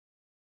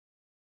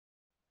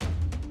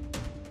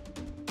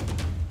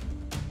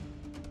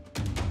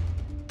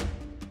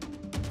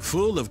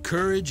Full of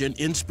courage and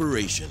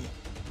inspiration,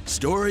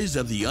 stories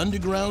of the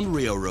Underground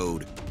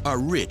Railroad are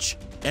rich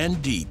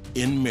and deep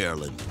in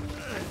Maryland.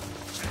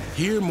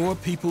 Here, more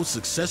people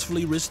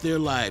successfully risk their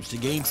lives to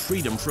gain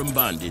freedom from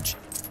bondage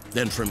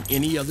than from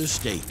any other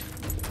state.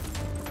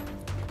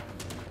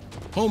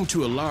 Home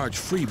to a large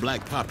free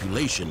black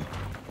population,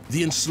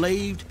 the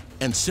enslaved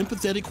and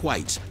sympathetic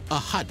whites, a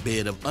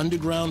hotbed of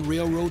Underground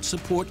Railroad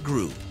support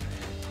grew,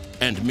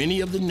 and many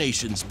of the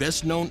nation's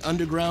best-known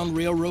Underground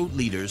Railroad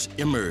leaders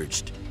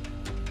emerged.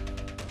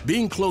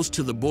 Being close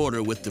to the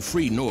border with the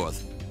free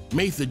North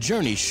made the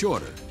journey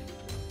shorter,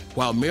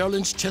 while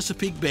Maryland's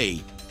Chesapeake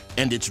Bay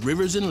and its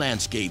rivers and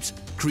landscapes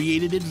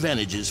created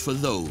advantages for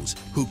those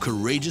who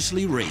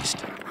courageously raced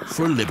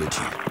for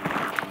liberty.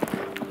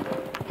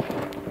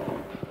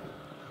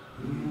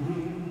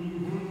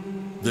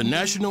 The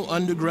National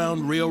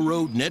Underground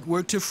Railroad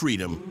Network to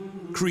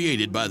Freedom,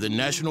 created by the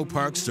National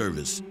Park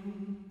Service,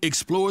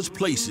 explores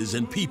places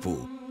and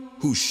people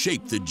who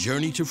shaped the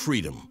journey to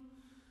freedom.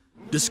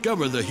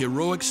 Discover the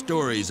heroic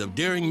stories of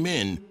daring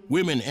men,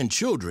 women, and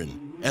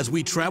children as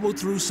we travel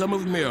through some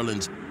of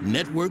Maryland's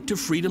Network to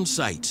Freedom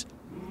sites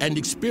and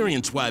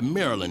experience why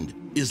Maryland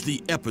is the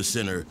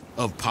epicenter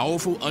of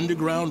powerful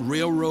Underground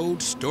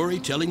Railroad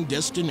storytelling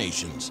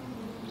destinations.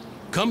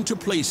 Come to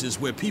places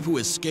where people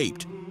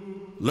escaped,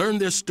 learn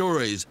their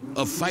stories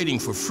of fighting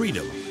for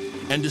freedom,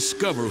 and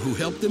discover who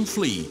helped them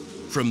flee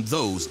from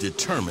those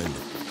determined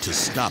to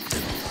stop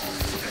them.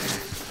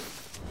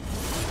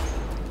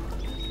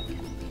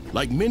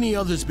 Like many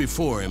others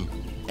before him,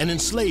 an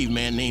enslaved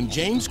man named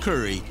James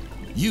Curry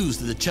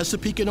used the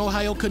Chesapeake and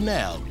Ohio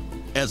Canal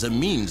as a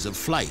means of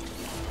flight.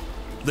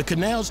 The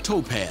canal's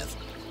towpath,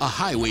 a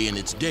highway in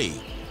its day,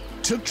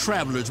 took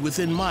travelers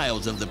within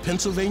miles of the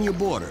Pennsylvania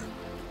border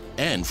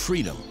and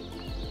freedom.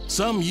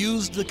 Some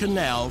used the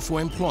canal for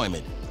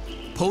employment,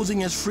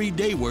 posing as free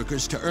day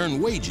workers to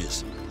earn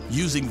wages,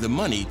 using the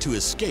money to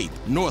escape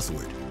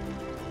northward.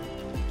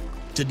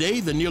 Today,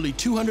 the nearly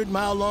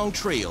 200-mile-long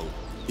trail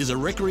is a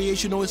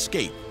recreational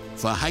escape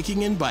for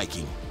hiking and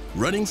biking,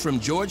 running from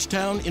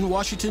Georgetown in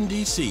Washington,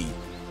 D.C.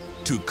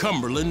 to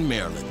Cumberland,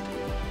 Maryland.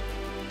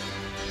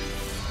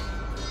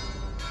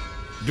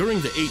 During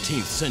the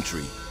 18th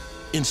century,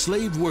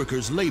 enslaved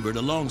workers labored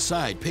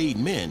alongside paid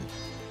men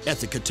at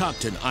the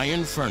Catoctin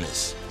Iron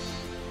Furnace.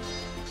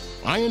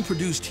 Iron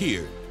produced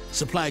here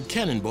supplied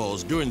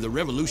cannonballs during the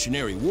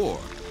Revolutionary War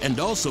and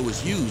also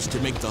was used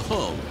to make the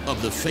hull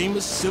of the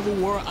famous Civil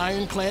War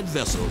ironclad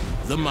vessel,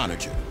 the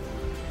Monitor.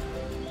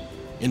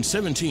 In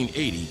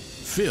 1780,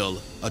 Phil,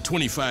 a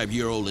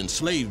 25-year-old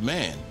enslaved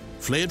man,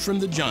 fled from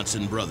the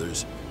Johnson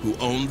brothers, who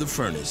owned the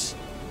furnace.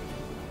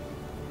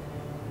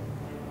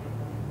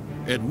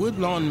 At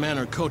Woodlawn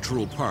Manor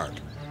Cultural Park,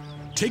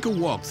 take a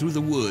walk through the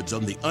woods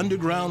on the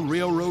Underground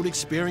Railroad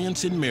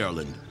experience in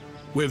Maryland,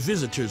 where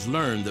visitors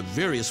learn the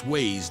various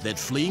ways that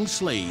fleeing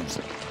slaves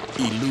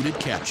eluded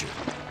capture.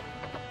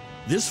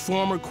 This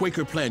former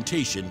Quaker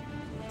plantation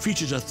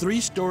features a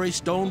 3-story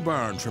stone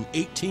barn from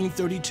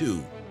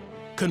 1832,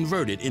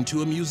 converted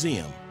into a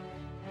museum,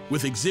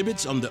 with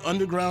exhibits on the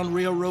Underground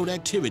Railroad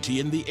activity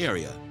in the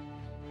area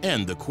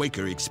and the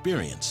Quaker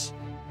experience.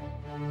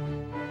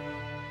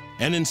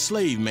 An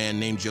enslaved man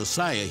named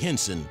Josiah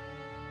Henson,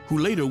 who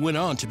later went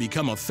on to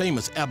become a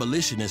famous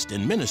abolitionist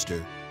and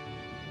minister,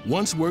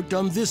 once worked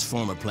on this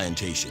former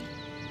plantation,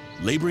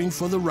 laboring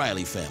for the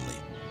Riley family.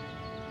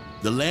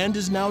 The land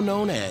is now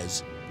known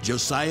as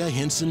Josiah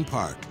Henson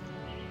Park.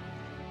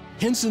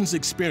 Henson's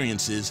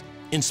experiences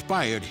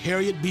inspired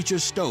Harriet Beecher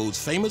Stowe's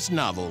famous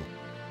novel,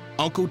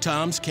 Uncle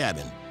Tom's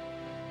Cabin,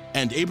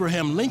 and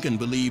Abraham Lincoln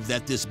believed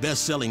that this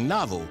best-selling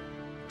novel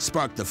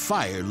sparked the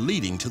fire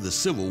leading to the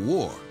Civil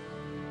War.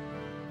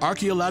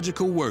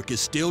 Archaeological work is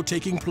still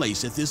taking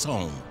place at this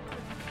home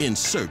in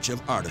search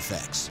of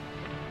artifacts.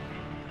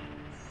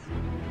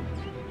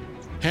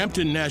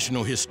 Hampton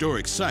National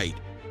Historic Site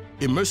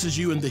immerses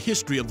you in the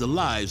history of the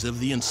lives of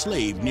the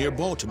enslaved near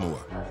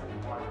Baltimore.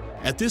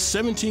 At this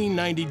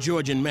 1790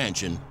 Georgian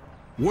mansion,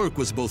 work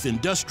was both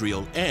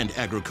industrial and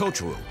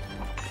agricultural.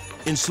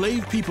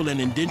 Enslaved people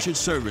and indentured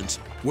servants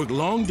worked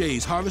long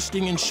days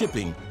harvesting and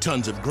shipping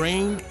tons of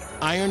grain,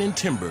 iron, and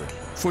timber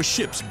for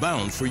ships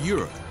bound for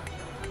Europe.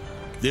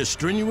 Their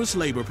strenuous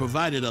labor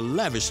provided a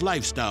lavish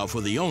lifestyle for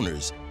the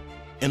owners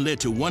and led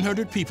to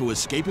 100 people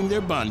escaping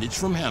their bondage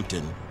from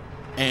Hampton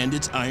and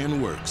its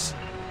iron works.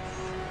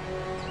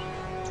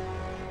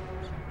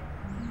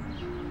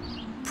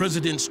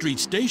 President Street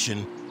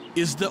Station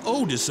is the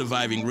oldest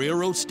surviving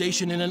railroad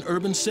station in an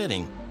urban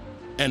setting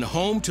and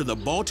home to the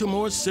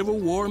Baltimore Civil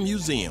War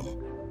Museum.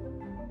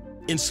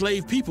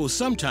 Enslaved people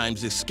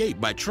sometimes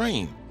escape by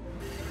train,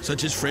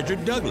 such as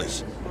Frederick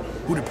Douglass,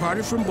 who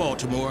departed from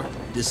Baltimore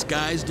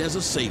disguised as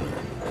a sailor.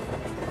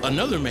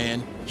 Another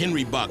man,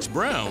 Henry Box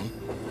Brown,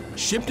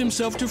 shipped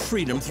himself to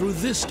freedom through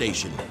this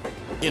station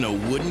in a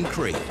wooden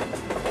crate.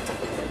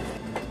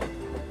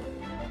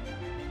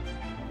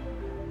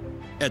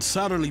 At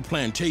Souderly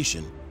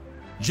Plantation,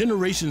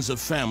 generations of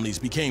families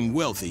became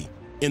wealthy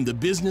in the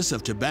business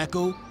of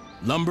tobacco,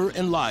 lumber,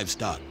 and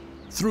livestock,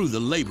 through the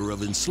labor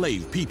of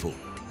enslaved people.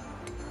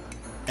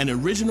 An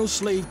original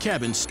slave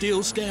cabin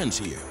still stands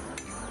here,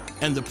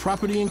 and the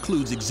property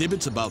includes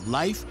exhibits about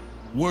life,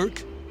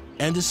 work,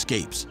 and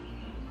escapes.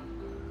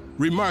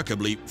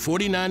 Remarkably,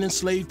 49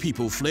 enslaved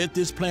people fled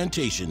this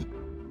plantation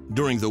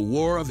during the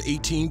War of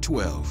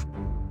 1812.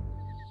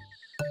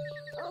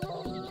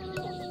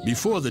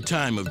 Before the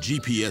time of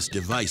GPS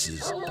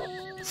devices,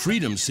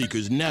 freedom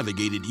seekers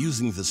navigated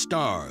using the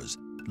stars,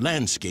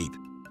 landscape,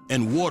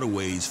 and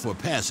waterways for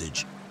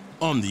passage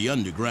on the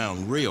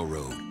Underground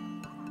Railroad.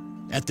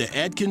 At the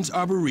Adkins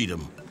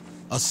Arboretum,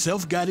 a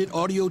self-guided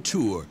audio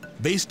tour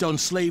based on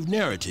slave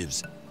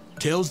narratives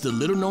tells the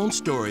little-known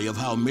story of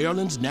how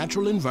Maryland's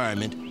natural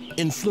environment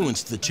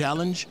influenced the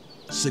challenge,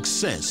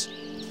 success,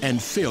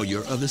 and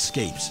failure of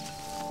escapes.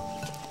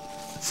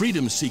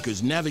 Freedom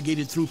seekers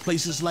navigated through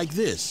places like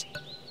this,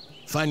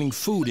 finding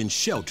food and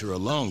shelter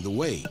along the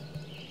way.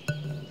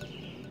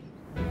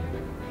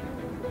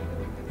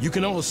 You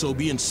can also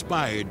be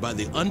inspired by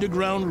the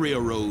Underground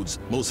Railroad's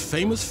most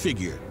famous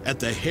figure at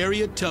the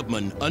Harriet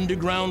Tubman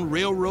Underground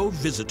Railroad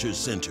Visitor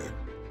Center.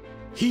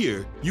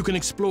 Here, you can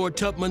explore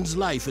Tubman's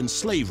life in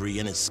slavery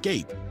and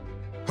escape,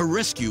 her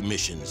rescue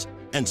missions,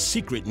 and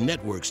secret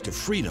networks to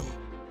freedom.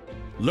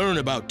 Learn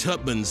about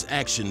Tubman's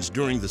actions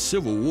during the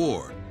Civil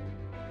War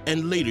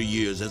and later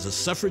years as a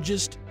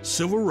suffragist,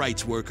 civil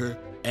rights worker,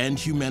 and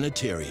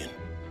humanitarian.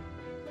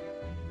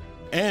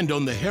 And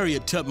on the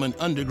Harriet Tubman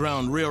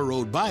Underground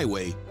Railroad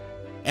Byway,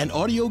 an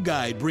audio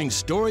guide brings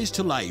stories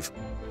to life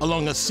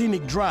along a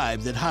scenic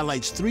drive that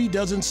highlights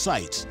 36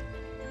 sites,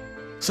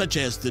 such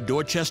as the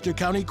Dorchester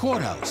County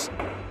Courthouse,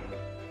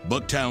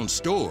 Bucktown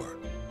Store,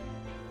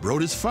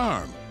 Brodus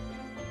Farm,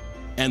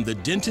 and the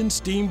Denton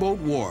Steamboat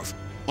Wharf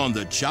on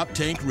the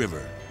Choptank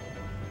River.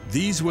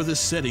 These were the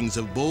settings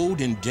of bold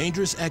and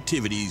dangerous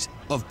activities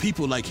of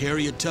people like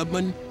Harriet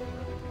Tubman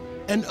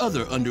and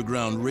other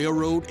Underground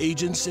Railroad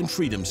agents and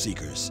freedom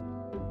seekers,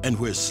 and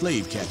where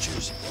slave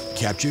catchers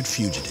captured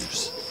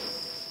fugitives.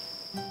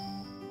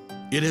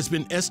 It has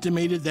been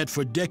estimated that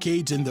for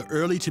decades in the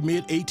early to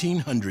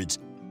mid-1800s,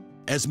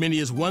 as many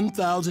as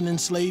 1,000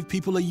 enslaved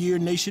people a year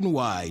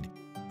nationwide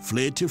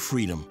fled to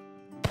freedom.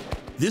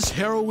 This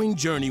harrowing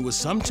journey was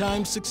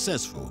sometimes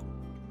successful,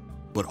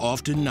 but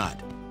often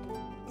not.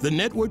 The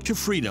Network to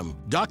Freedom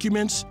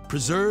documents,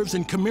 preserves,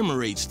 and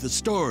commemorates the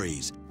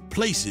stories,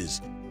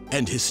 places,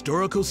 and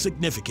historical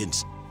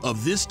significance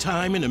of this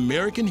time in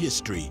American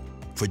history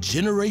for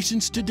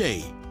generations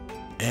today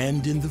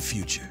and in the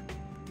future.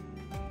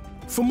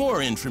 For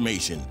more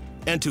information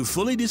and to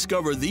fully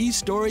discover these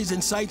stories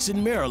and sites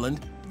in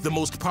Maryland, the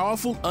most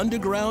powerful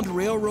Underground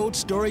Railroad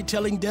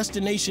storytelling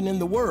destination in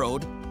the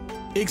world,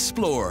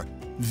 explore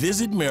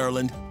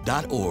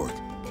visitmaryland.org.